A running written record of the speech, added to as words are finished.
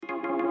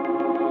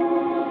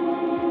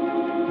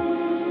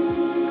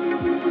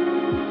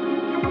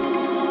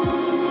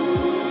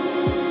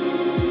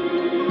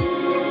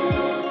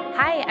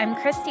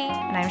Christy.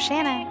 And I'm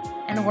Shannon.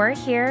 And we're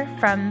here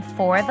from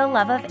For the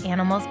Love of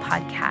Animals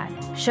podcast,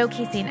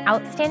 showcasing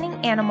outstanding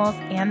animals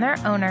and their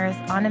owners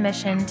on a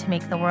mission to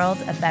make the world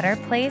a better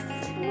place,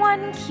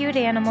 one cute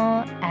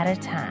animal at a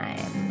time.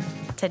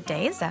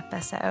 Today's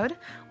episode,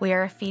 we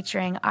are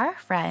featuring our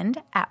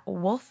friend at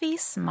Wolfie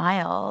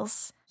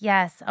Smiles.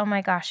 Yes, oh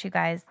my gosh, you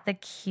guys, the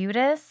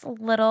cutest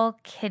little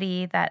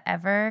kitty that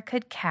ever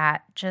could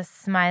cat, just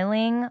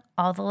smiling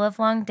all the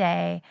livelong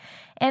day.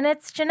 And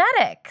it's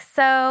genetic,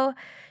 so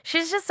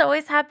she's just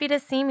always happy to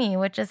see me,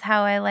 which is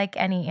how I like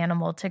any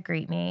animal to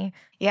greet me.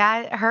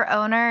 Yeah, her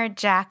owner,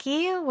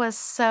 Jackie, was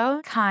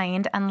so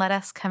kind and let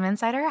us come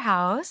inside her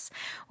house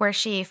where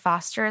she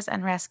fosters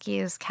and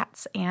rescues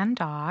cats and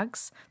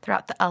dogs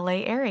throughout the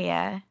LA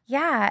area.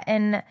 Yeah,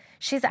 and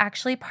she's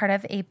actually part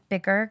of a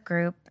bigger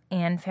group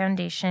and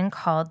foundation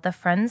called the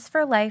Friends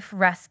for Life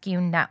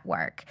Rescue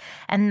Network.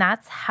 And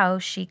that's how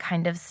she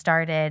kind of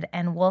started.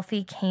 And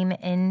Wolfie came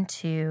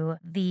into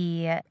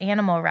the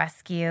animal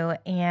rescue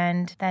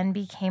and then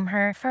became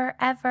her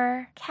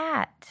forever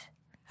cat.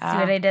 See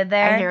what I did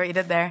there? I hear what you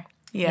did there.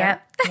 Yeah.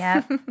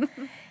 Yep.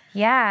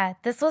 Yeah,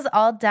 this was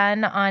all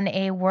done on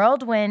a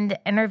whirlwind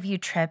interview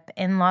trip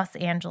in Los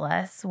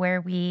Angeles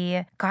where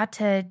we got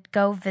to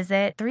go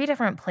visit 3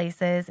 different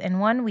places in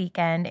one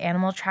weekend,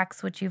 Animal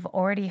Tracks, which you've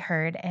already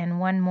heard, and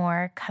one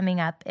more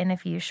coming up in a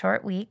few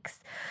short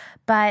weeks.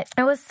 But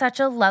it was such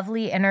a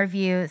lovely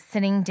interview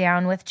sitting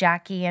down with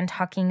Jackie and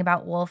talking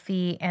about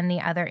Wolfie and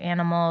the other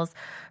animals.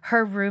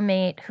 Her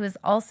roommate, who is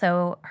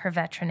also her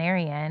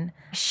veterinarian,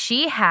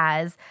 she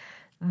has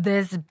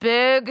this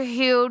big,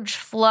 huge,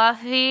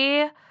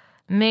 fluffy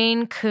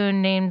Maine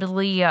Coon named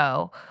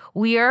Leo.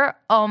 We are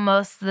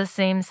almost the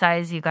same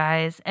size, you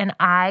guys, and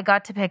I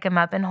got to pick him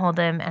up and hold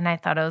him, and I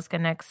thought I was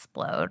going to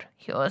explode.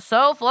 He was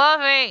so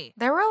fluffy.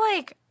 There were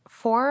like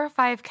 4 or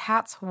 5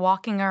 cats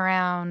walking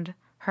around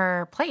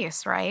her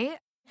place, right?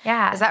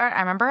 Yeah. Is that right?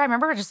 I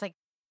remember just like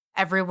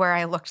everywhere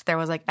I looked, there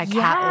was like a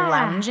cat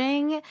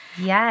lounging.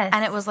 Yes.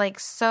 And it was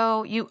like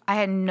I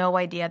had no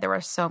idea there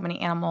were so many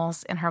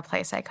animals in her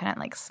place. I couldn't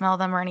like smell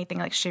them or anything.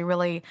 Like she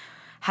really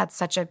had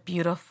such a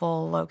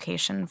beautiful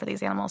location for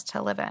these animals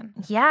to live in.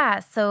 Yeah,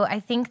 so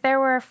I think there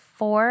were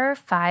 4 or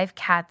 5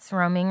 cats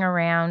roaming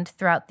around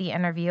throughout the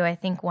interview. I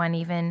think one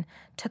even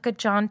took a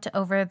jaunt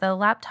over the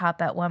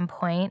laptop at one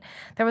point.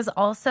 There was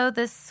also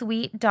this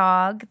sweet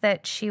dog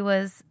that she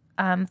was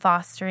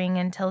fostering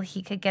until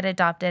he could get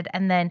adopted.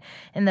 And then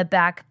in the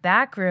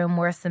back room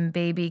were some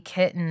baby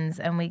kittens,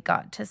 and we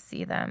got to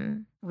see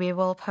them. We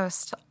will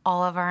post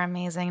all of our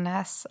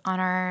amazingness on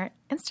our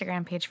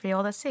Instagram page for you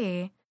all to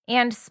see.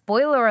 And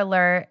spoiler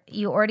alert,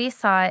 you already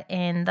saw it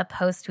in the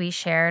post we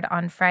shared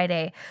on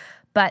Friday,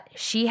 but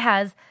she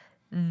has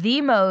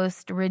the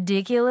most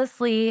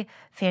ridiculously,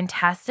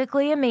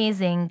 fantastically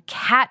amazing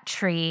cat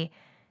tree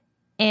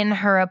in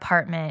her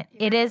apartment.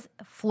 It is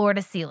floor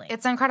to ceiling.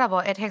 It's incredible.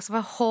 It takes up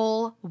a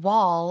whole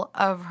wall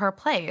of her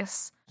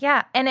place.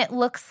 Yeah, and it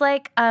looks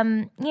like,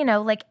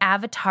 like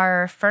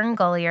Avatar or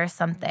Ferngully or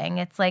something.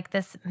 It's like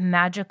this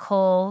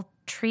magical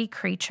tree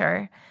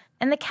creature.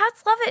 And the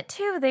cats love it,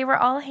 too. They were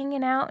all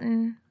hanging out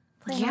and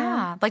playing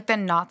around. Like the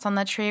knots on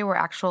the tree were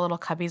actual little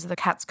cubbies the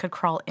cats could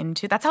crawl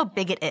into. That's how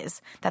big it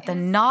is, that the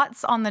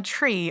knots on the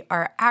tree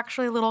are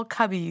actually little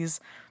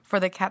cubbies for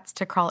the cats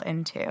to crawl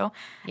into.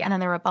 Yeah. And then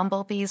there were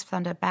bumblebees for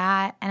them to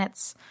bat, and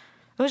it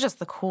was just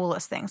the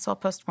coolest thing. So I'll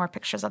post more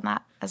pictures on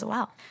that as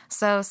well.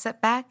 So sit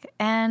back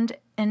and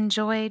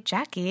enjoy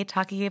Jackie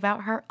talking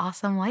about her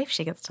awesome life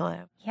she gets to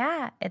live.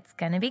 Yeah, it's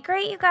going to be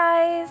great, you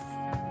guys.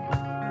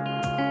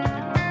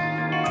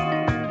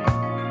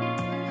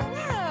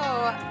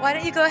 Why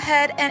don't you go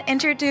ahead and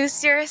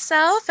introduce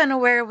yourself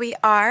and where we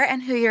are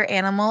and who your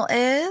animal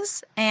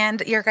is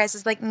and your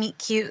guys' meet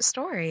cute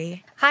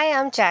story. Hi,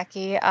 I'm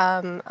Jackie.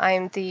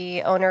 I'm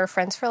the owner of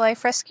Friends for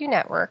Life Rescue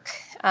Network.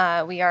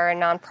 We are a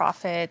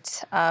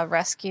nonprofit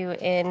rescue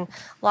in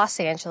Los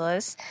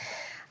Angeles.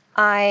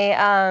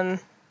 I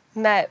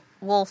met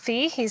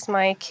Wolfie. He's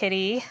my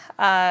kitty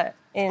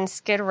in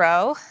Skid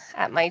Row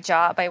at my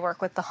job. I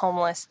work with the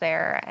homeless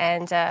there,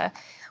 and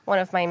one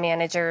of my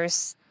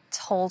managers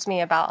told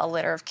me about a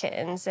litter of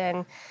kittens,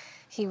 and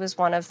he was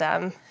one of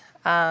them.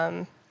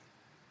 And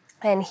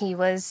he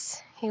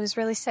was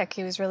really sick.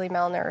 He was really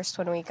malnourished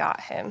when we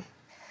got him.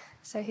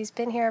 So he's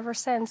been here ever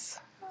since.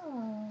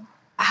 Oh.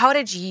 How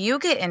did you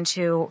get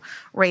into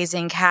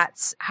raising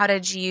cats? How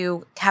did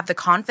you have the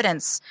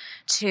confidence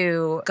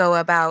to go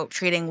about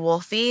treating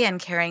Wolfie and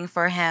caring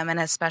for him and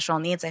his special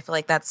needs? I feel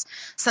like that's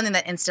something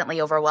that instantly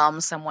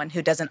overwhelms someone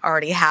who doesn't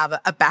already have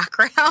a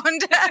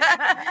background.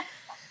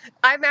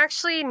 I'm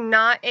actually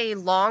not a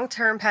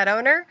long-term pet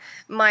owner.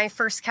 My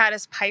first cat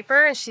is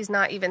Piper, and she's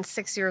not even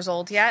 6 years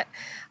old yet.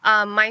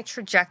 My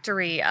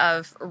trajectory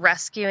of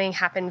rescuing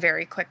happened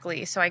very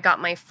quickly. So I got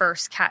my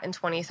first cat in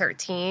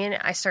 2013.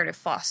 I started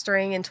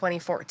fostering in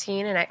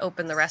 2014, and I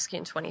opened the rescue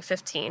in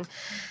 2015.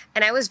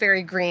 And I was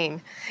very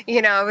green.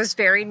 I was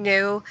very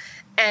new.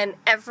 And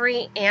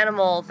every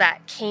animal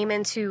that came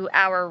into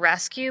our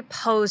rescue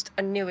posed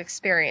a new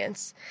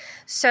experience.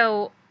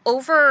 So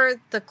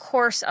over the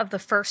course of the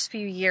first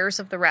few years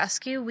of the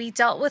rescue, we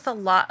dealt with a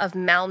lot of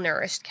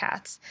malnourished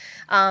cats.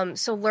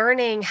 So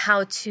learning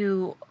how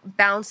to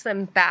bounce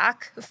them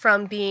back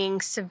from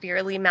being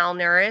severely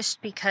malnourished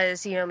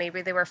because,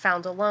 maybe they were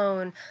found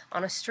alone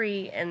on a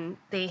street and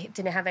they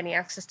didn't have any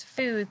access to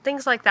food,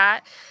 things like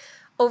that.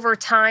 Over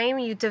time,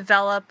 you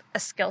develop a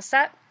skill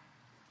set.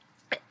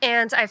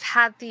 And I've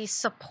had the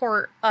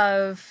support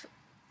of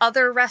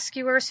other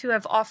rescuers who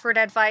have offered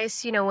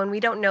advice. When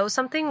we don't know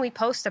something, we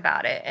post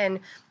about it.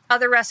 And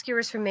other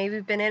rescuers who maybe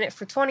been in it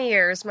for 20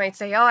 years might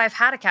say, oh, I've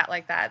had a cat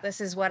like that.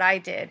 This is what I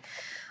did.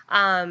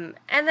 And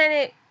then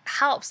it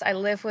helps. I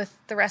live with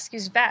the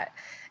rescue's vet.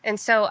 And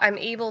so I'm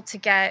able to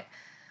get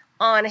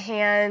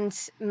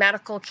on-hand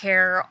medical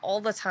care all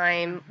the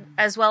time,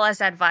 as well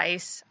as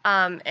advice.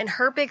 And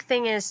her big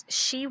thing is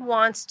she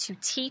wants to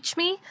teach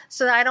me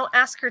so that I don't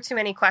ask her too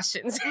many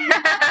questions.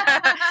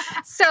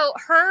 So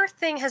her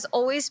thing has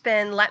always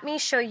been, let me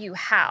show you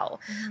how.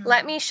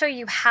 Let me show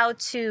you how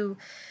to,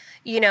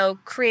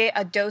 create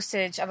a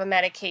dosage of a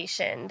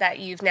medication that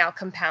you've now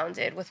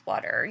compounded with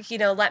water.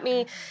 Let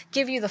me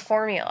give you the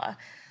formula.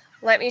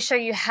 Let me show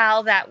you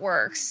how that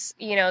works.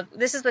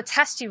 This is the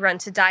test you run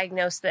to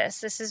diagnose this.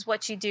 This is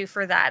what you do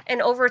for that.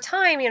 And over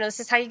time, this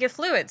is how you give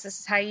fluids. This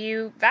is how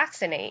you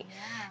vaccinate.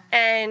 Yeah.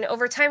 And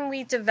over time,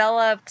 we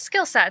develop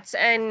skill sets.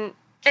 And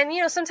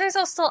sometimes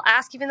I'll still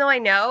ask, even though I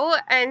know.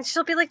 And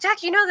she'll be like,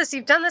 Jack, you know this.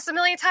 You've done this a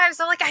million times.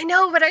 I'm like, I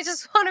know, but I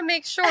just want to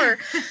make sure.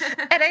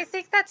 And I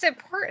think that's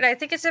important. I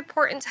think it's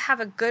important to have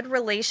a good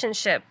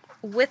relationship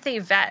with a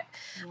vet,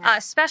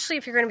 especially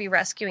if you're going to be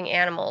rescuing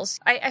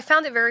animals. I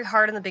found it very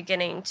hard in the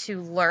beginning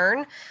to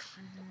learn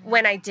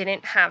when I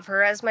didn't have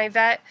her as my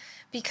vet,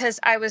 because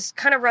I was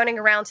kind of running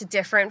around to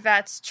different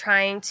vets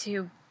trying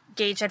to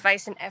gauge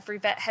advice, and every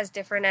vet has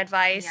different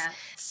advice. Yeah.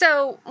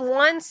 So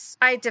once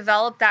I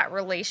developed that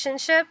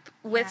relationship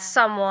with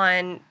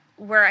someone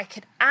where I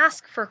could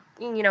ask for,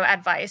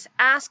 advice,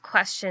 ask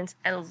questions,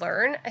 and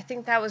learn, I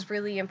think that was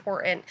really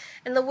important.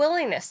 And the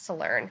willingness to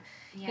learn.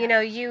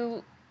 Yeah.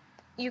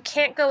 You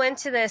can't go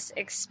into this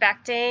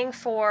expecting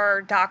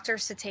for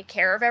doctors to take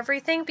care of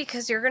everything,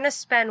 because you're going to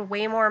spend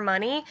way more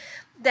money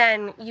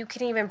than you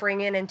can even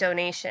bring in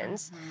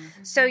donations.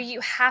 Mm-hmm. So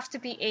you have to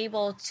be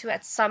able to,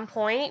 at some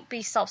point,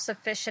 be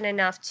self-sufficient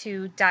enough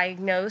to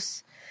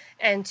diagnose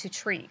and to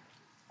treat.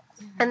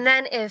 Mm-hmm. And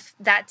then if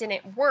that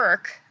didn't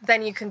work,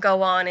 then you can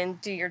go on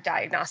and do your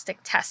diagnostic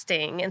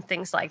testing and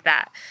things like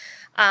that.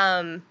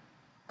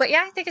 But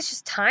yeah, I think it's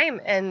just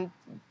time and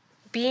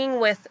being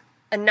with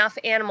enough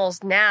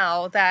animals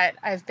now that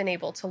I've been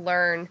able to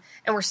learn,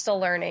 and we're still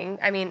learning.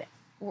 I mean,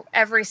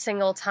 every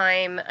single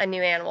time a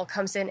new animal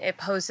comes in, it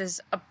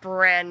poses a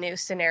brand new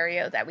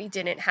scenario that we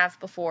didn't have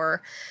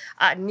before.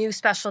 New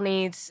special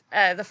needs.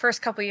 The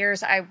first couple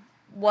years, I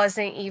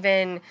wasn't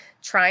even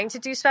trying to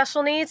do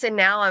special needs, and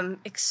now I'm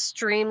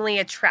extremely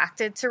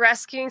attracted to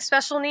rescuing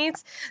special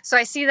needs. So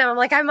I see them, I'm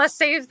like, I must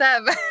save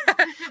them.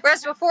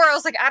 Whereas before, I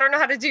was like, I don't know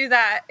how to do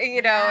that,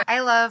 I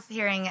love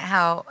hearing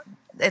how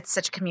it's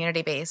such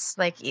community-based,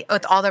 like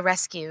with all the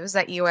rescues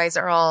that you guys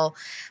are all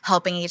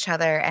helping each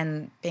other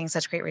and being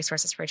such great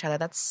resources for each other.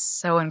 That's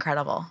so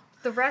incredible.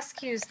 The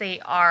rescues, they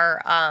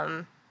are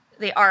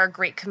a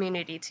great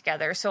community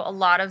together. So a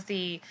lot of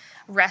the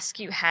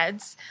rescue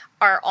heads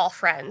are all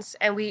friends,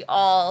 and we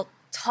all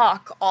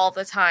talk all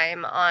the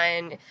time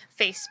on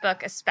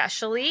Facebook,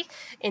 especially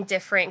in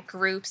different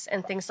groups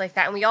and things like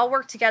that. And we all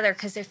work together,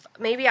 because if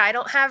maybe I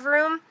don't have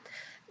room,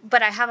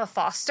 but I have a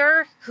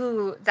foster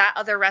who that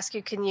other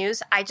rescue can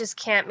use, I just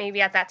can't maybe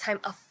at that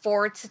time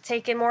afford to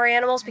take in more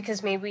animals,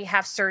 because maybe we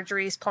have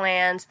surgeries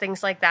planned,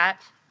 things like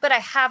that. But I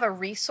have a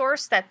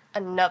resource that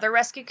another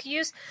rescue could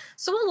use.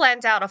 So we'll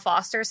lend out a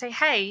foster, say,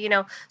 hey,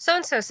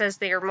 so-and-so says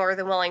they are more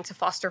than willing to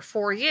foster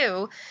for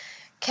you.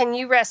 Can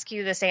you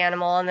rescue this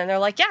animal? And then they're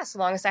like, yeah, as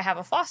long as I have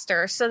a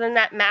foster. So then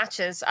that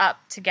matches up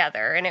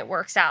together and it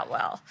works out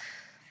well.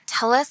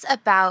 Tell us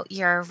about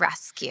your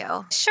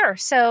rescue. Sure.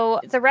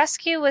 So the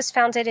rescue was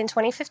founded in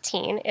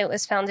 2015. It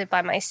was founded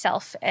by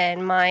myself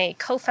and my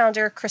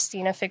co-founder,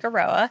 Christina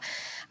Figueroa.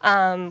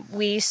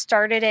 We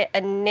started it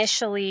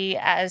initially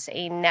as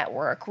a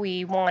network.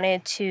 We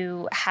wanted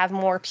to have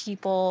more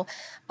people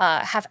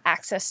have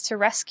access to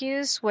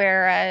rescues,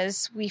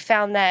 whereas we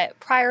found that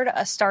prior to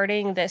us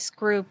starting this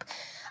group,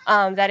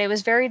 that it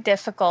was very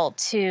difficult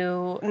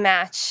to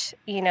match,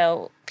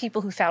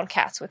 people who found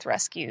cats with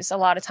rescues. A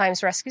lot of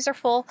times rescues are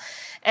full,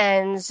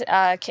 and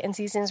kitten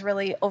season is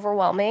really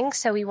overwhelming.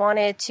 So we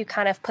wanted to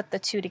kind of put the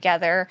two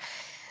together.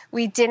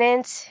 We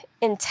didn't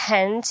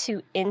intend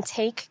to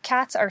intake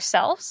cats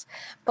ourselves,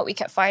 but we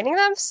kept finding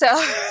them. So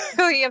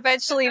we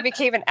eventually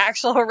became an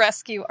actual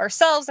rescue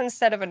ourselves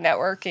instead of a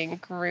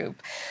networking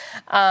group.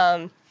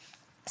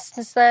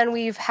 Since then,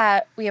 we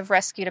have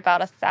rescued about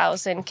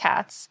 1,000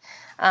 cats,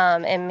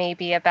 and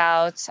maybe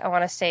about, I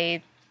want to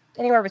say,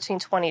 anywhere between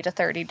 20 to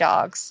 30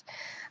 dogs.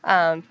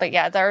 But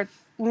yeah, our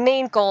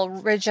main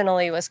goal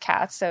originally was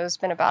cats, so it's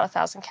been about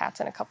 1,000 cats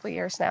in a couple of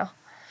years now.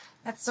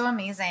 That's so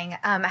amazing.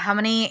 How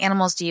many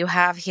animals do you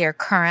have here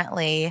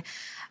currently?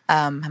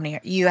 How many?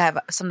 You have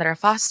some that are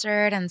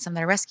fostered and some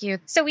that are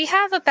rescued. So we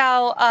have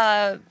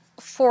about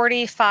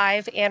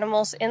 45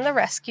 animals in the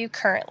rescue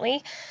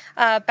currently.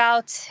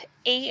 About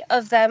 8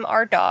 of them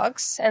are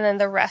dogs, and then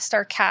the rest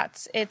are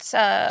cats. It's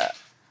an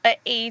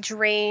age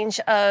range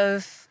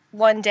of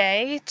 1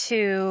 day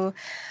to,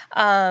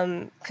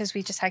 because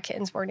we just had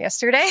kittens born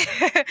yesterday,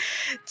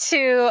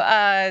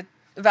 to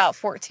about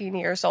 14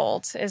 years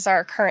old is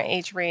our current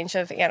age range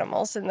of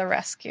animals in the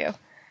rescue.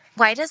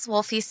 Why does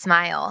Wolfie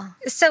smile?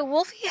 So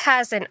Wolfie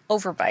has an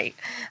overbite.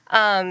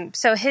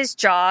 So his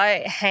jaw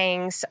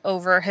hangs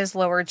over his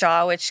lower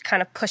jaw, which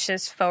kind of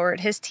pushes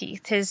forward his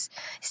teeth. His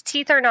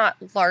teeth are not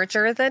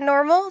larger than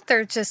normal.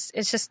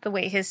 It's just the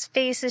way his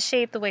face is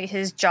shaped, the way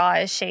his jaw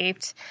is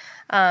shaped.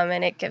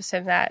 And it gives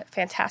him that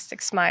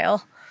fantastic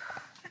smile.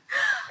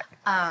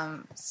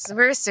 So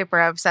we're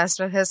super obsessed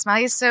with his smile.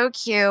 He's so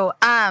cute.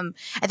 I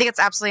think it's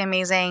absolutely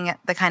amazing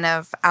the kind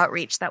of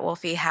outreach that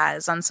Wolfie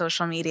has on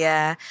social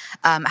media.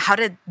 How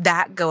did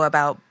that go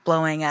about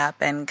blowing up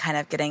and kind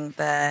of getting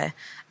the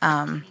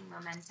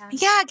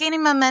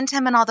gaining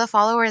momentum and all the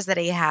followers that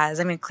he has?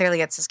 I mean,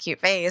 clearly it's his cute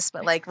face,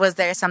 but like, was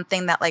there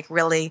something that like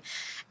really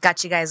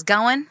got you guys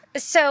going?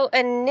 So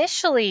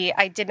initially,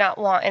 I did not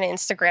want an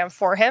Instagram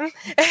for him.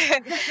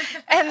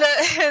 And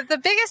the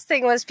biggest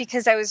thing was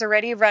because I was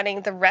already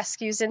running the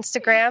Rescues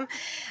Instagram,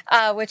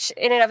 which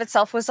in and of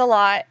itself was a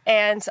lot.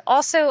 And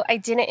also, I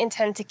didn't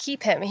intend to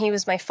keep him. He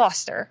was my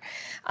foster.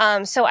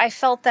 So I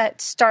felt that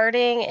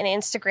starting an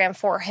Instagram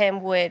for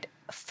him would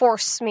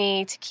force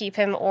me to keep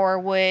him or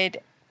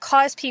would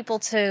cause people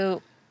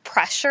to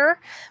pressure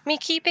me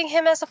keeping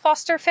him as a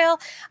foster fail.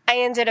 I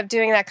ended up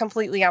doing that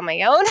completely on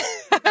my own.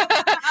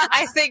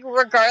 I think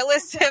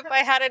regardless if I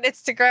had an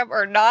Instagram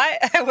or not,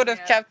 I would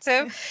have kept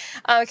him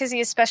because he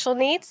has special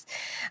needs.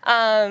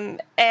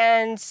 And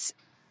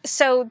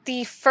so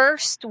the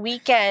first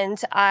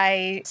weekend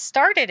I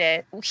started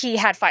it, he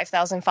had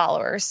 5,000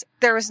 followers.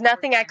 There was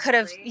nothing I could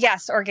have,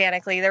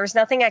 organically. There was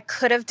nothing I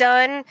could have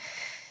done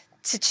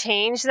to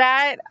change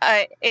that.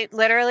 It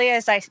literally,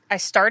 as I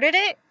started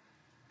it,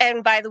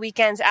 and by the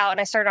weekend's out,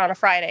 and I started on a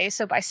Friday,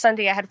 so by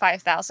Sunday I had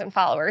 5,000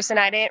 followers, and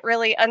I didn't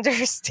really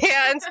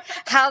understand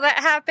how that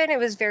happened. It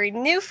was very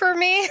new for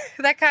me,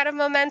 that kind of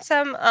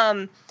momentum.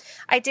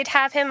 I did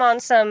have him on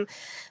some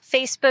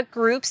Facebook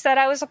groups that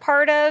I was a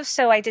part of,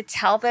 so I did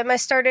tell them I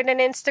started an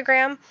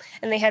Instagram,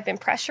 and they had been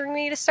pressuring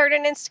me to start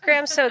an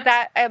Instagram, so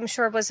that I'm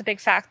sure was a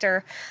big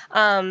factor.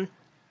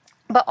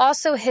 But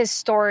also his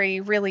story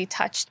really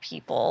touched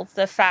people.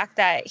 The fact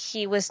that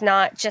he was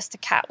not just a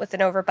cat with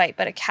an overbite,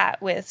 but a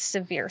cat with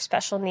severe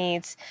special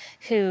needs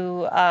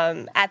who,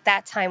 at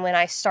that time when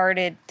I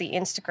started the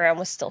Instagram,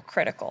 was still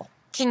critical.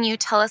 Can you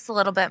tell us a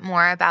little bit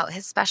more about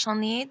his special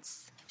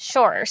needs?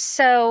 Sure.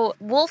 So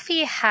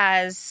Wolfie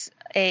has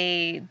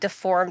a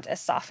deformed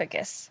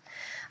esophagus.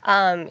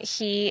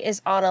 He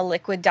is on a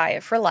liquid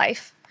diet for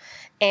life.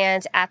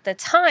 And at the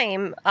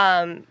time,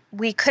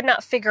 we could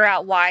not figure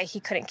out why he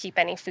couldn't keep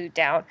any food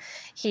down.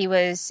 He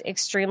was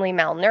extremely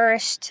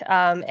malnourished,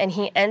 and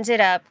he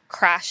ended up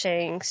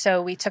crashing.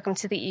 So we took him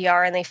to the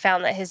ER, and they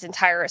found that his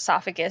entire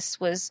esophagus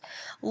was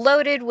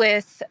loaded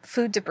with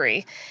food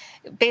debris.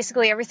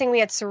 Basically, everything we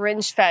had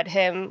syringe fed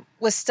him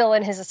was still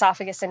in his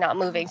esophagus and not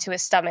moving to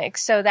his stomach.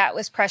 So that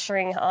was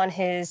pressuring on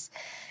his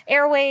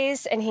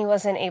airways, and he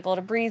wasn't able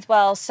to breathe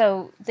well.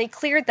 So they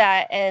cleared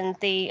that, and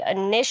they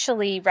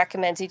initially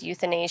recommended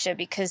euthanasia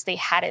because they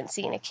hadn't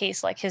seen a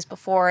case like his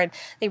before, and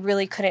they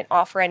really couldn't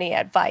offer any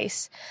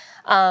advice.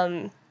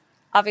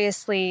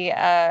 Obviously,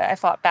 I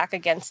fought back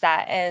against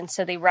that, and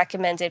so they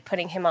recommended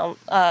putting him on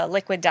a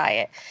liquid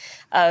diet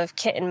of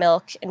kitten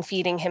milk and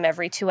feeding him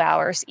every 2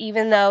 hours.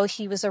 Even though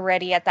he was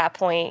already at that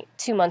point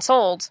 2 months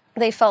old,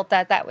 they felt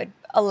that that would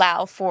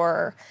allow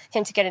for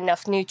him to get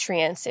enough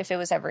nutrients if it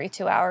was every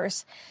 2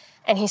 hours.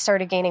 And he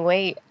started gaining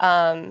weight.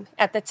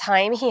 At the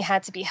time, he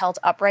had to be held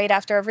upright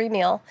after every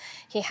meal.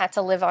 He had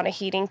to live on a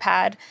heating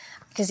pad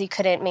because he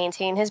couldn't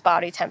maintain his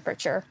body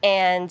temperature.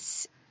 And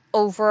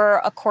over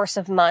a course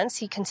of months,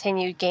 he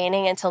continued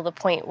gaining until the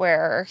point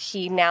where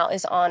he now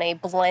is on a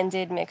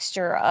blended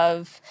mixture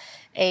of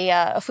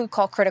a food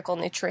called Critical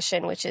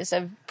Nutrition, which is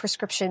a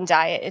prescription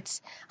diet.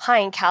 It's high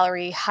in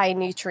calorie, high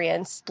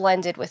nutrients,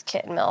 blended with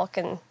kitten milk,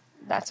 and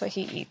that's what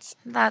he eats.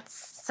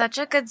 That's such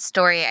a good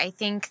story. I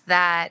think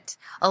that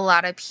a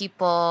lot of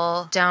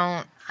people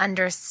don't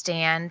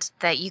understand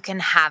that you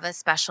can have a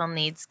special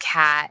needs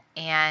cat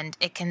and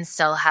it can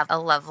still have a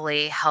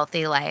lovely,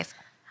 healthy life.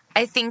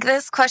 I think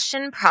this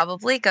question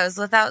probably goes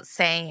without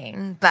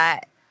saying,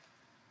 but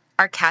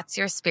are cats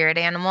your spirit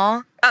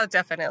animal? Oh,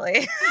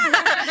 definitely.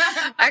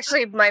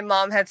 Actually, my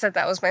mom had said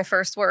that was my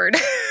first word.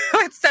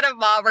 Instead of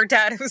mom or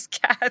dad, it was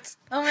cat.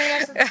 Oh my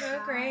gosh, that's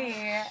so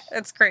great.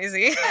 It's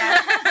crazy.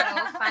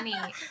 That's so funny.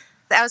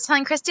 I was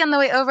telling Christy on the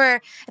way over,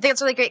 I think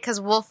it's really great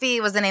because Wolfie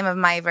was the name of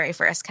my very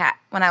first cat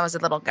when I was a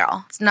little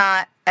girl. It's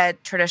not a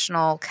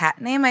traditional cat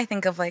name, I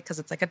think of like, because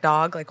it's like a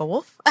dog, like a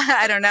wolf.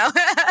 I don't know.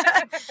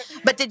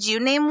 But did you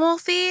name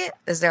Wolfie?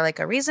 Is there like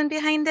a reason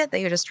behind it that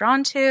you're just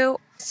drawn to?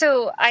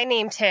 So I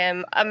named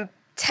him.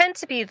 Tend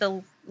to be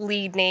the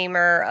lead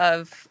namer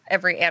of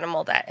every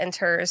animal that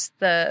enters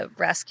the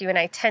rescue, and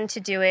I tend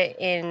to do it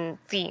in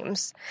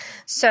themes.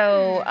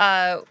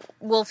 So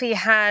Wolfie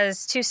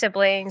has 2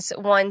 siblings.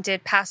 One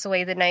did pass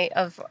away the night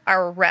of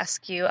our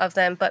rescue of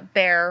them, but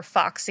Bear,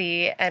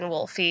 Foxy, and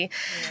Wolfie.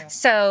 Yeah.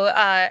 So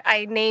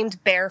I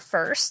named Bear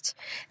first,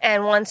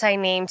 and once I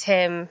named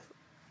him,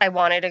 I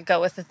wanted to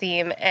go with the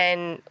theme,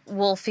 and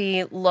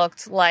Wolfie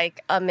looked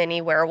like a mini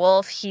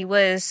werewolf. He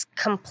was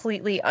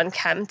completely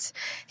unkempt.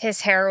 His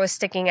hair was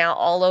sticking out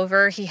all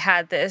over. He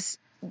had this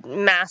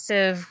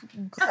massive...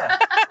 The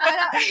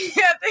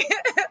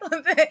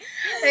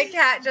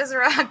cat just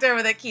rocked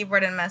over the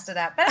keyboard and messed it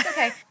up. But it's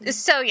okay.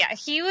 So yeah,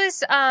 he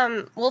was,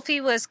 Wolfie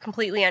was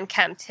completely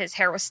unkempt. His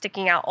hair was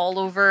sticking out all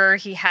over.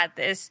 He had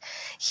this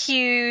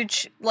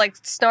huge, like,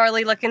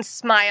 snarly looking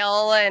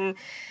smile,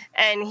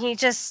 and he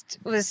just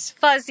was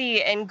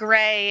fuzzy and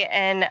gray,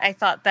 and I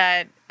thought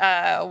that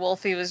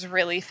Wolfie was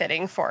really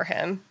fitting for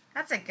him.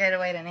 That's a good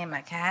way to name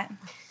a cat.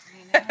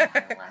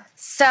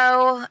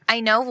 So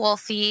I know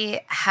Wolfie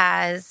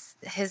has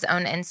his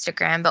own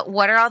Instagram, but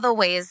what are all the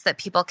ways that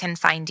people can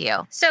find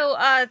you? So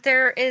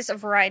there is a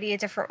variety of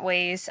different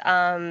ways.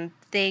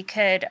 They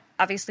could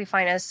obviously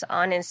find us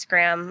on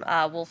Instagram,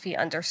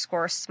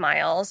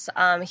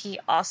 Wolfie_smiles. He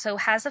also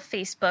has a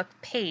Facebook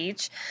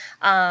page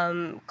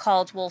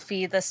called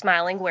Wolfie the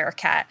Smiling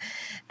Werecat.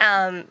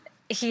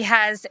 He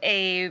has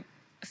a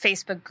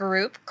Facebook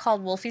group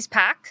called Wolfie's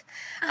Pack,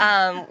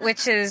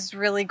 which is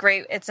really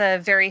great. It's a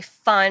very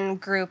fun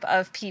group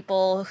of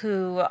people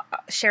who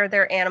share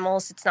their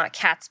animals. It's not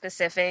cat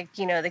specific.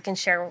 You know, they can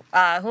share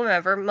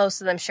whomever.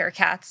 Most of them share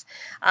cats.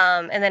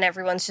 And then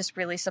everyone's just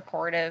really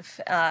supportive.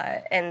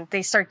 And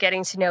they start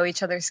getting to know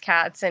each other's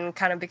cats and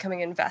kind of becoming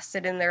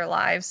invested in their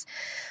lives.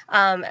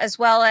 As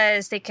well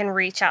as they can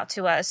reach out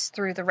to us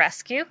through the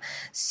rescue.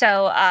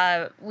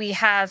 So we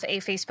have a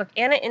Facebook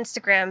and an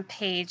Instagram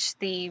page.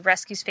 The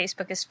rescue's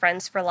Facebook is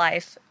Friends for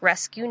Life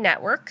Rescue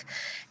Network,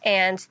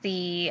 and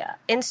the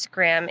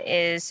Instagram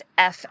is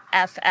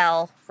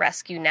FFL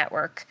Rescue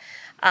Network.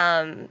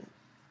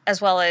 As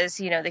well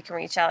as, you know, they can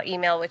reach out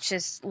email, which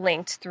is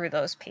linked through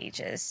those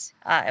pages.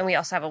 And we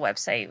also have a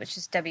website, which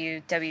is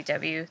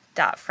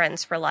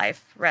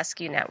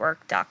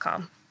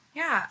www.friendsforliferescuenetwork.com.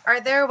 Yeah.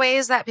 Are there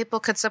ways that people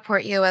could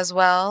support you as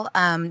well,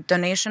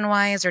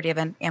 donation-wise, or do you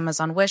have an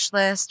Amazon wish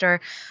list, or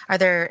are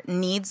there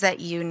needs that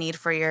you need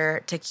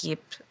to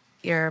keep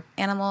your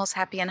animals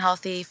happy and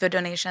healthy, food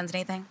donations,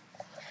 anything?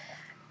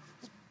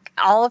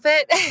 All of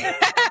it.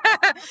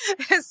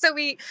 So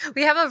we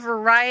have a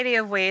variety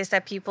of ways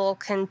that people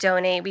can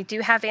donate. We do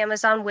have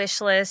Amazon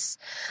wish lists.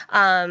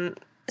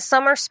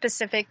 Some are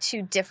specific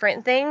to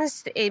different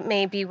things. It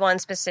may be one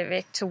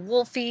specific to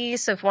Wolfie.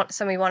 So if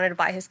somebody wanted to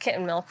buy his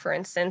kitten milk, for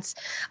instance,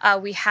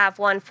 we have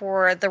one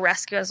for the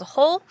rescue as a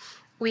whole.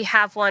 We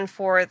have one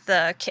for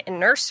the kitten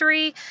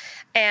nursery,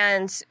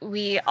 and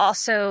we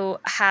also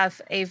have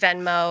a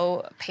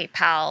Venmo,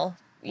 PayPal,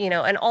 you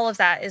know, and all of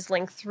that is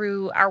linked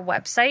through our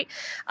website,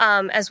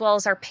 as well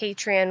as our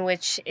Patreon,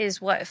 which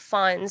is what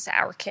funds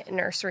our kitten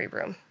nursery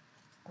room.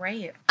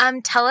 Great.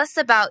 Tell us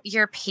about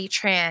your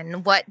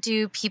Patreon. What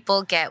do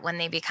people get when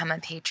they become a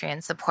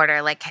Patreon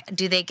supporter? Like,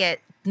 do they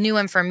get new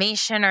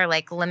information or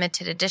like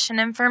limited edition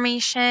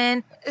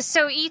information?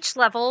 So each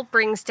level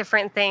brings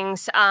different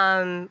things.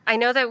 I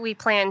know that we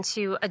plan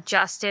to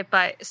adjust it,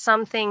 but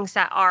some things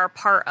that are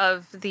part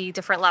of the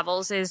different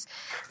levels is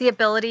the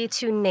ability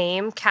to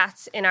name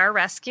cats in our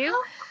rescue.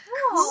 Oh,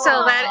 cool.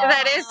 So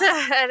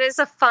that is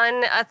a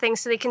fun thing.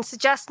 So they can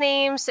suggest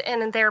names,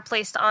 and they're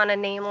placed on a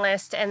name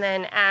list. And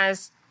then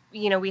as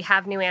you know, we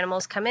have new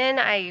animals come in,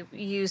 I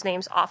use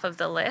names off of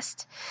the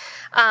list.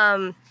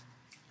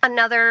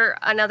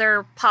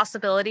 Another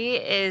possibility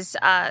is,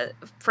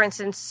 for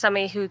instance,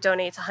 somebody who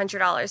donates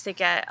 $100, they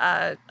get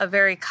a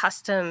very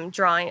custom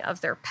drawing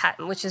of their pet,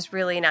 which is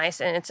really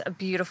nice, and it's a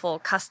beautiful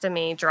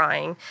custom-made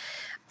drawing.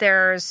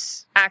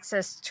 There's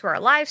access to our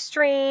live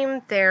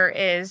stream. There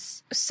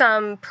is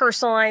some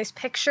personalized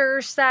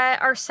pictures that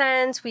are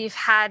sent. We've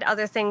had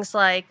other things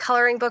like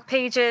coloring book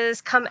pages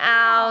come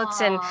out.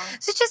 Aww. And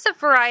so it's just a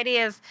variety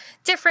of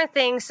different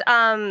things.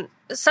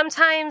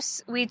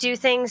 Sometimes we do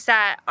things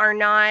that are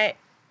not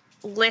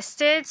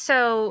listed.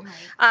 So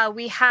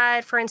we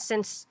had, for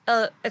instance,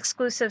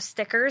 exclusive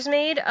stickers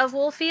made of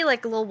Wolfie,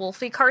 like little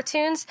Wolfie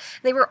cartoons.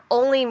 They were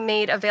only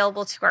made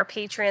available to our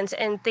patrons,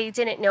 and they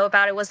didn't know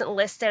about it. It wasn't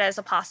listed as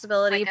a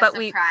possibility, but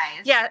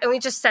and we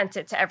just sent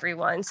it to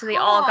everyone. So they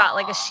all got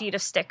like a sheet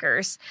of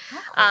stickers.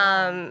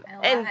 I love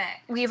it.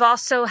 We've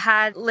also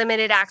had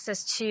limited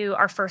access to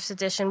our first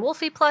edition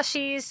Wolfie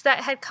plushies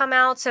that had come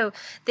out. So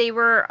they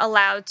were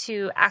allowed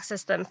to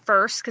access them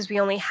first because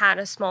we only had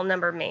a small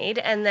number made,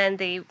 and then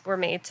they were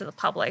made to the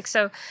public.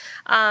 So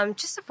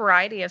just a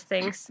variety of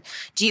things.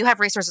 Do you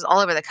have resources all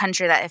over the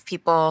country that if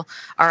people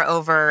are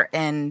over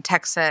in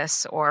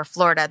Texas or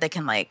Florida, they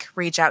can like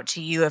reach out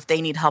to you if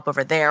they need help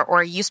over there,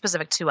 or are you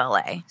specific to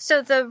LA?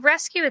 So the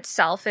rescue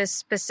itself is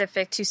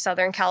specific to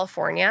Southern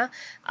California.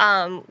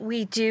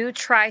 We do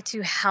try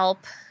to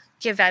help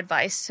give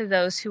advice to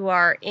those who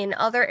are in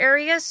other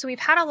areas. So we've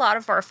had a lot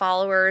of our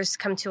followers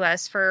come to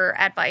us for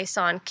advice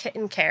on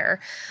kitten care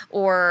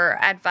or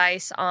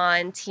advice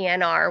on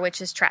TNR,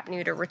 which is trap,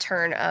 neuter,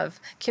 return of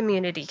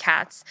community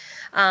cats.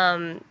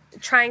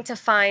 Trying to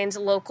find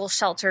local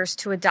shelters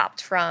to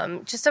adopt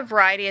from, just a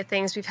variety of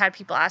things. We've had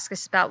people ask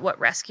us about what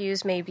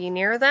rescues may be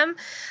near them.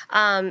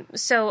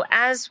 So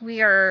as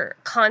we are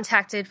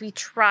contacted, we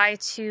try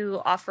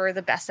to offer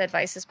the best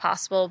advice as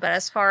possible. But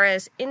as far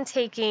as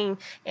intaking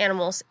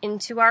animals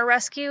into our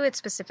rescue, it's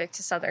specific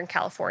to Southern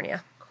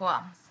California. Cool.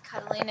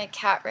 Cuddling a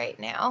cat right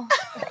now.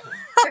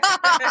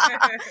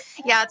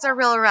 Yeah, it's a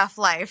real rough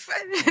life.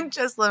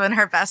 Just living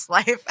her best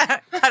life,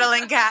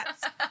 cuddling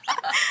cats.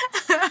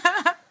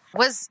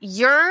 Was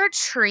your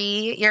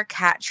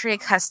cat tree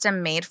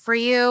custom made for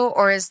you,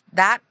 or is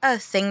that a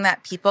thing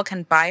that people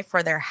can buy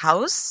for their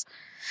house?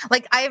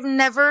 Like, I've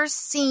never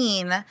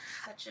seen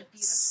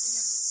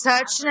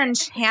such an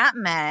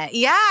enchantment.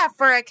 Yeah,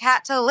 for a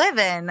cat to live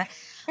in.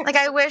 Like,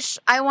 I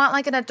want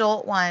like an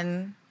adult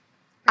one.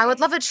 I would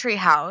love a tree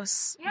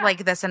house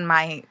like this in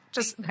my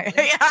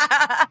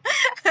yeah.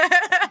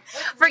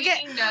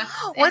 Forget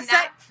what's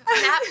that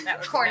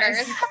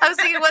corners. I was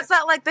thinking, what's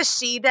that, like the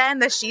she den,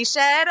 the she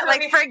shed?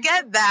 Like,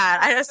 forget that.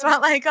 I just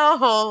want like a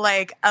whole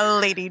like a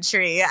lady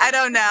tree. I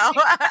don't know.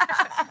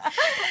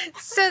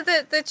 So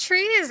the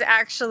tree is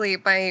actually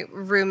my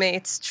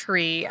roommate's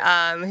tree,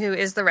 who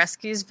is the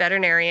rescue's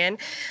veterinarian.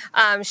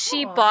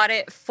 She bought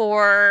it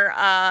for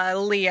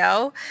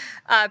Leo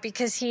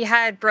because he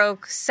had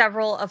broke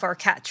several of our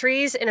cat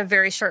trees in a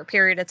very short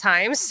period of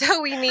time.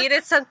 So we needed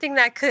something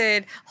that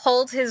could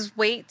hold his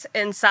weight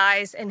and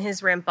size and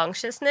his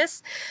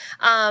rambunctiousness.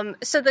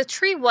 So the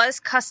tree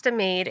was custom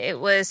made. It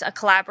was a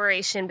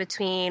collaboration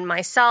between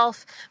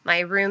myself,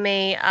 my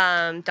roommate,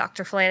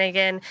 Dr.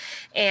 Flanagan,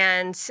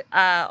 and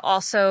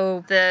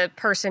also the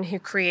person who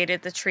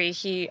created the tree.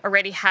 He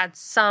already had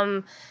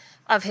some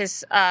of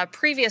his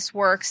previous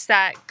works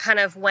that kind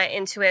of went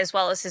into it, as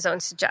well as his own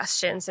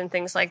suggestions and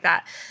things like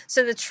that.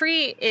 So the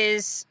tree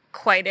is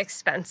quite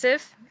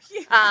expensive.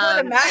 I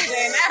would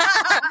imagine.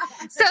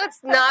 So it's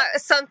not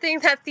something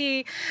that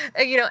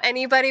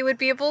anybody would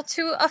be able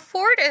to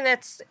afford, and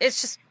it's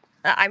just,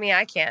 I mean,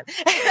 I can't.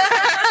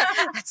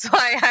 That's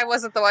why I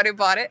wasn't the one who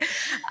bought it.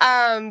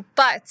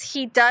 But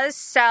he does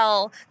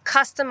sell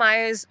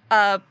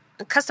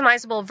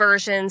customizable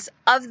versions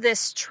of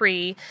this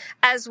tree,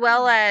 as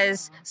well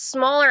as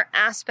smaller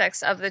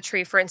aspects of the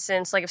tree. For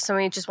instance, like if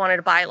somebody just wanted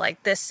to buy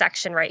like this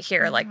section right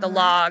here, like the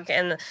log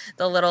and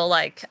the little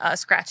like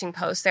scratching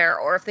post there,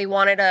 or if they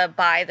wanted to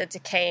buy the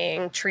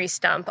decaying tree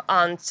stump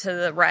onto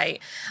the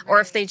right, or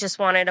if they just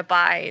wanted to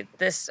buy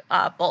this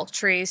bulk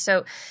tree.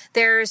 So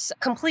there's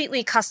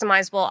completely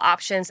customizable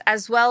options,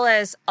 as well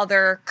as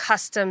other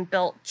custom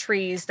built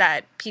trees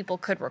that people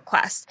could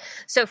request.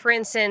 So for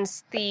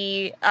instance,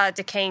 the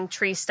decaying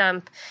tree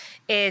stump,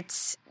 I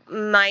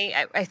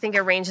think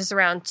it ranges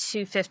around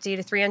 $250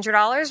 to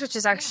 $300, which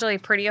is actually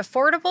pretty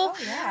affordable. Oh,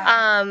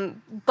 yeah.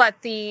 But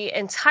the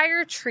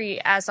entire tree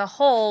as a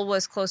whole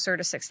was closer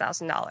to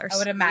 $6,000. I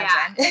would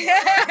imagine.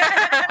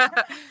 Yeah.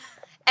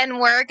 And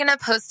we're going to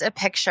post a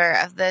picture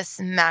of this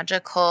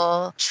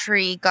magical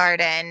tree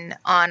garden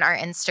on our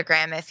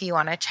Instagram if you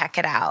want to check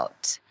it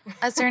out.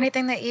 Is there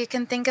anything that you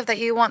can think of that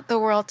you want the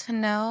world to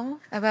know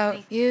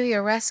about you,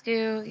 your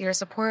rescue, your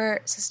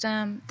support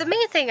system? The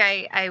main thing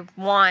I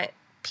want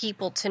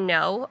people to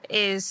know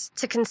is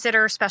to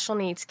consider special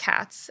needs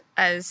cats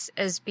as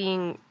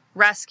being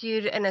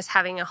rescued and as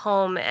having a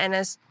home, and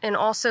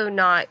also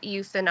not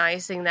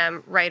euthanizing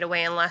them right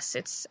away unless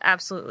it's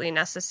absolutely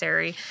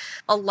necessary.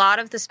 A lot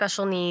of the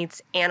special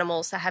needs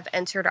animals that have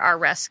entered our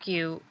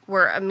rescue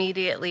were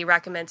immediately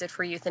recommended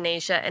for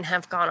euthanasia and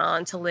have gone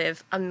on to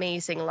live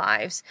amazing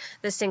lives.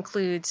 This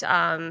includes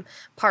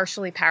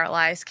partially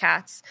paralyzed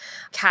cats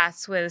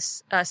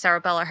with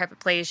cerebellar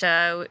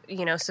hypoplasia,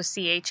 so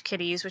CH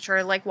kitties, which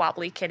are like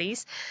wobbly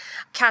kitties,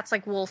 cats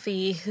like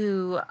Wolfie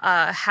who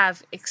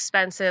have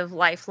expensive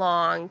lifelong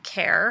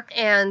care.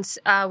 And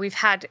we've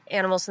had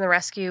animals in the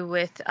rescue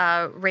with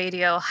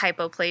radial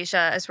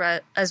hypoplasia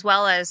as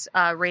well as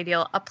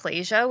radial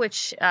aplasia,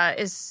 which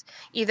is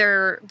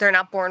either they're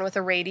not born with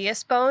a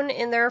radius bone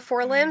in their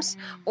forelimbs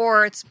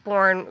or it's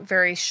born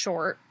very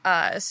short.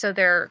 So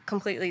they're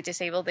completely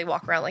disabled. They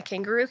walk around like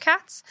kangaroo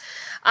cats.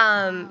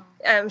 I'm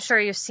sure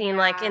you've seen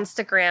like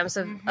Instagrams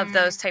of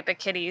those type of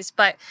kitties,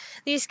 but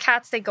these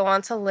cats, they go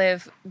on to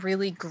live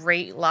really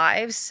great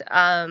lives.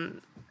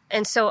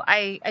 And so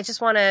I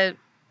just want to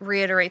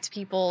reiterate to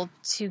people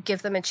to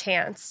give them a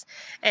chance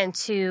and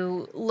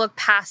to look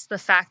past the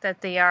fact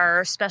that they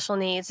are special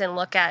needs and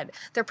look at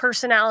their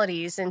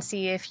personalities and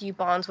see if you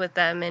bond with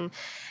them,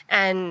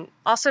 and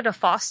also to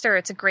foster.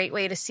 It's a great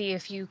way to see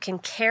if you can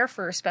care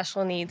for a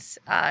special needs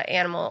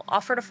animal.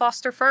 Offer to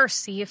foster first,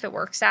 see if it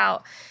works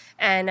out.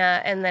 And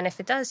then if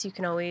it does, you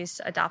can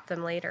always adopt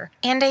them later.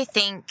 And I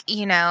think,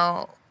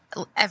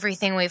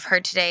 everything we've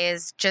heard today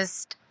is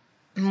just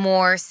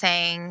more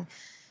saying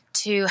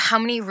to how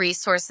many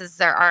resources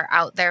there are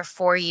out there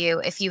for you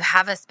if you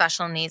have a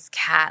special needs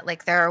cat.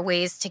 Like, there are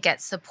ways to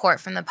get support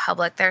from the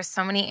public. There's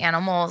so many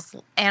animal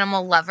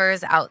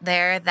lovers out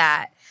there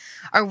that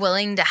are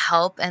willing to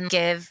help and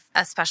give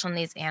a special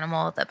needs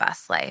animal the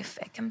best life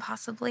it can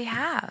possibly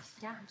have.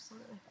 Yeah,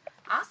 absolutely.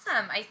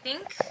 Awesome. I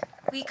think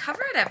we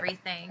covered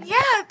everything.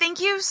 Yeah, thank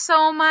you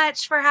so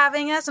much for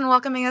having us and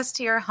welcoming us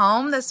to your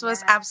home. This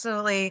was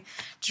absolutely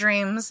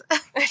dreams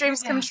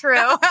come true.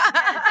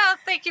 Oh,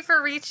 thank you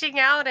for reaching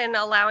out and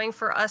allowing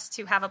for us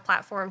to have a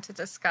platform to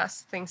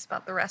discuss things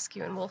about the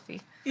rescue and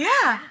Wolfie.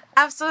 Yeah,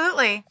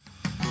 absolutely.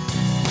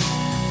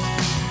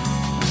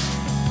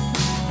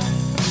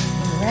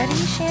 Ready,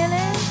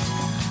 Shannon?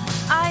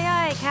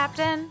 Aye, aye,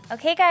 Captain.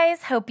 Okay,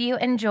 guys, hope you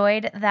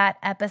enjoyed that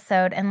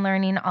episode and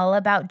learning all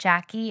about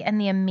Jackie and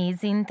the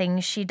amazing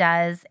things she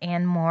does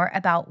and more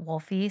about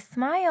Wolfie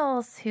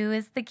Smiles, who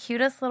is the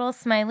cutest little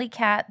smiley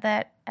cat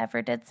that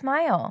ever did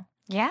smile.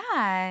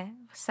 Yeah, it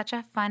was such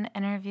a fun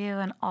interview,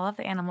 and all of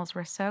the animals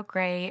were so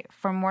great.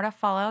 For more to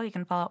follow, you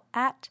can follow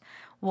at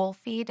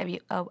Wolfie,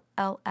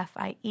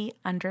 WOLFIE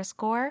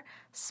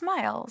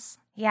 _Smiles.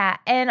 Yeah,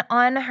 and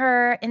on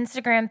her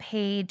Instagram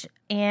page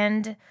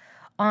and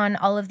on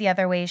all of the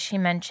other ways she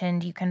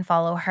mentioned, you can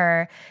follow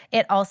her.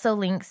 It also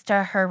links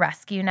to her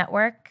rescue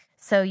network,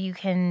 so you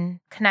can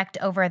connect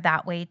over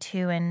that way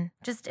too and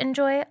just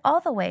enjoy all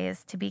the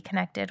ways to be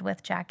connected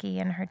with Jackie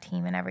and her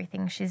team and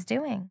everything she's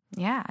doing.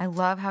 Yeah, I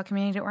love how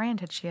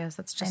community-oriented she is.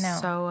 That's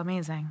just so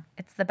amazing.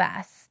 It's the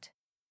best.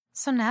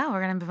 So now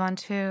we're going to move on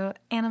to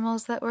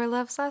animals that we're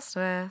love-obsessed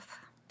with.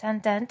 Dun,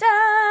 dun,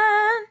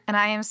 dun. And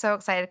I am so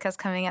excited because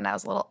coming in, I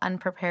was a little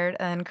unprepared,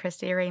 and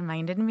Christy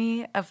reminded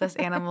me of this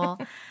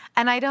animal.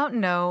 And I don't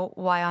know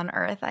why on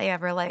earth I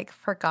ever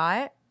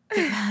forgot,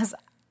 because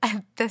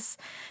this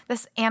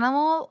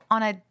animal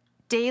on a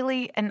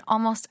daily and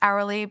almost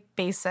hourly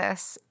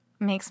basis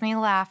makes me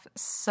laugh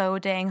so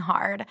dang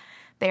hard.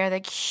 They are the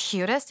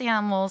cutest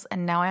animals,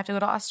 and now I have to go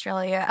to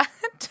Australia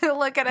to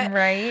look at it.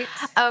 Right?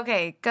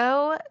 Okay,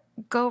 go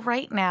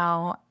right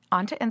now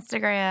onto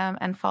Instagram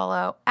and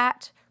follow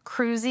at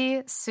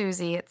Cruzy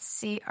Suzy.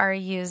 It's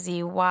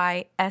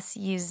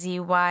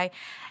CRUZYSUZY.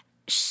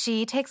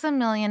 She takes 1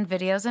 million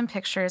videos and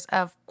pictures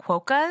of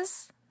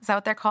quokkas. Is that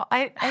what they're called?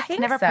 I think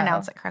never so.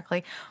 pronounce it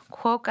correctly.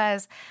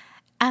 Quokkas.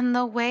 And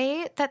the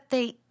way that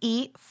they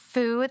eat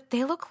food,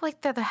 they look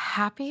like they're the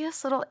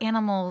happiest little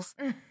animals.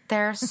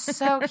 They're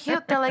so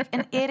cute. They're like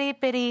an itty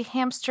bitty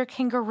hamster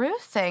kangaroo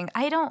thing.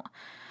 I don't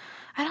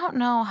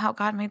know how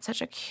God made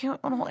such a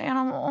cute little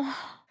animal.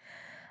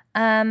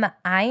 I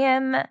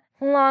am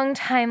long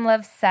time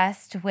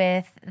love-obsessed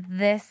with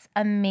this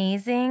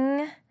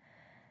amazing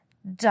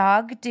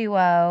dog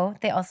duo.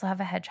 They also have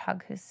a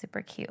hedgehog who's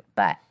super cute,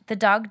 but the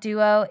dog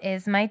duo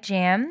is my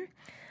jam.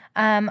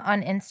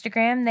 On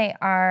Instagram, they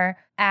are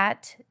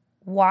at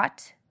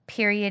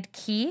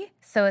Wat.Key.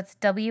 So it's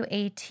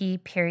WAT.KI.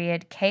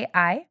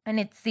 And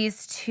it's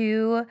these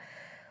two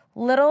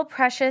little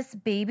precious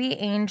baby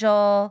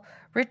angel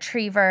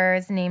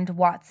retrievers named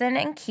Watson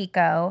and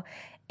Kiko.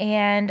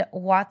 And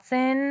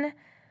Watson,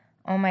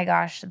 oh my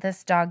gosh,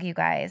 this dog, you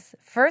guys.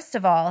 First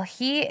of all,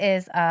 he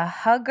is a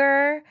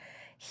hugger.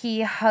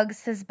 He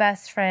hugs his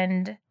best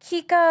friend,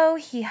 Kiko.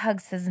 He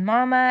hugs his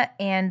mama.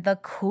 And the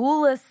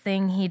coolest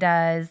thing he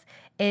does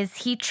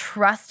is he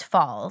trust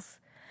falls.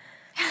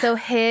 So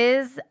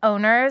his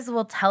owners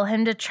will tell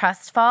him to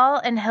trust fall,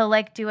 and he'll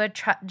do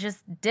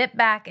just dip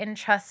back and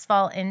trust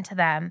fall into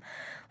them.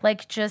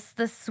 Just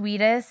the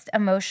sweetest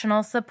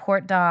emotional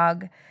support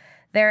dog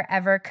there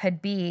ever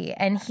could be.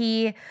 And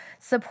he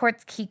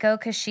supports Kiko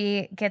because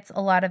she gets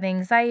a lot of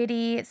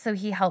anxiety, so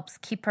he helps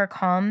keep her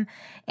calm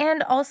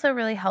and also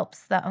really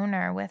helps the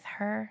owner with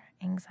her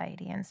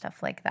anxiety and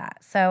stuff like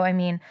that. So, I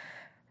mean,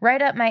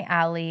 right up my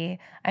alley.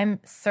 I'm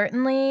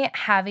certainly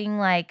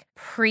having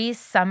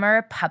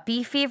pre-summer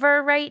puppy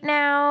fever right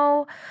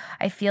now.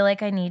 I feel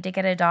like I need to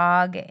get a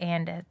dog,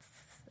 and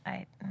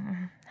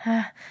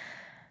yeah.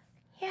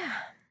 Do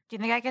you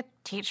think I could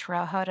teach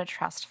Rojo to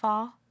trust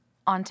fall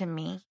onto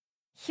me?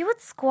 He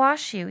would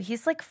squash you.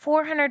 He's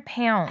 400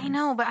 pounds. I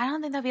know, but I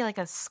don't think that'd be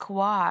a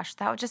squash.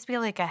 That would just be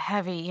a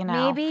heavy,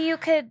 Maybe you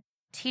could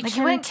teach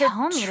him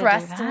to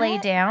trust lay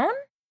down?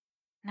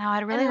 No,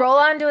 I'd really... And roll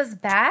onto his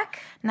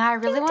back? No, I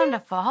really want him to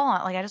fall.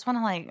 I just want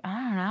to I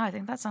don't know. I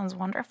think that sounds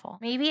wonderful.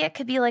 Maybe it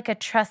could be a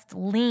trust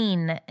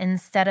lean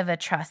instead of a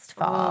trust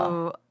fall.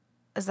 Ooh.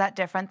 Is that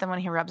different than when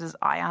he rubs his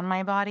eye on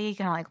my body? He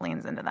kind of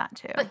leans into that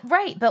too.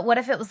 But what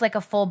if it was a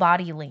full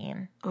body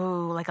lean?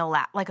 Ooh, a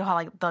lap,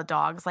 how the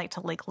dogs like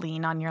to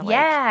lean on your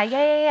leg.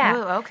 Yeah.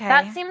 Ooh, okay.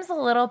 That seems a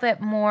little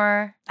bit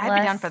more. I'd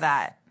be down for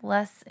that.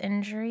 Less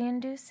injury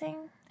inducing,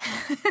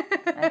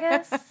 I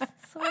guess.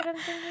 That's what I'm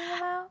thinking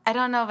about. I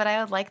don't know, but I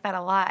would like that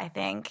a lot. I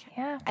think.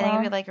 Yeah. I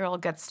think it'd be a real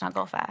good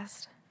snuggle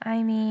fest.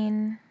 I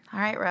mean, all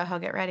right, Rojo,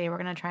 get ready. We're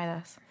gonna try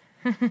this.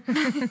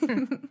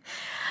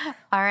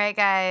 All right,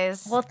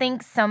 guys. Well,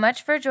 thanks so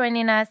much for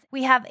joining us.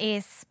 We have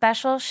a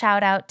special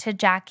shout out to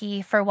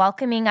Jackie for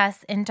welcoming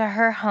us into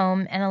her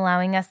home and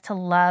allowing us to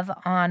love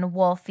on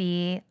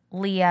Wolfie,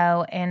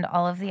 Leo, and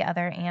all of the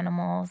other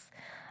animals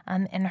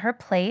in her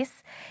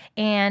place.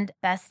 And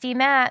Bestie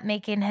Matt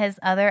making his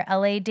other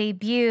LA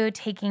debut,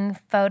 taking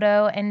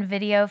photo and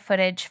video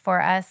footage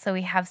for us. So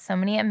we have so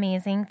many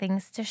amazing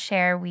things to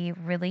share. We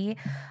really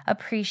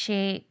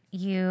appreciate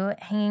you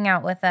hanging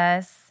out with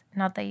us.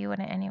 Not that you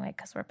wouldn't anyway,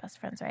 because we're best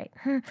friends, right?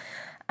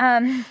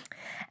 And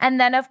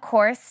then, of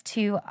course,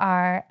 to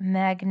our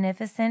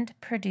magnificent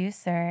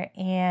producer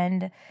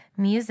and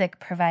music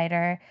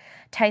provider,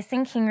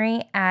 Tyson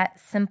Kingery at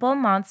Simple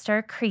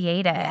Monster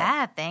Creative.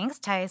 Yeah, thanks,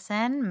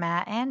 Tyson,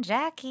 Matt, and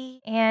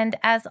Jackie. And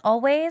as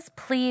always,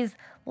 please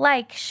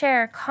like,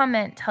 share,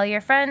 comment, tell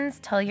your friends,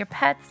 tell your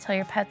pets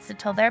to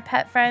tell their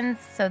pet friends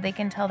so they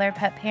can tell their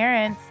pet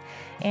parents,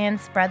 and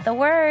spread the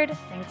word.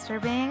 Thanks for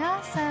being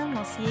awesome.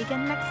 We'll see you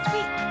again next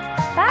week.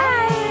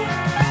 Bye.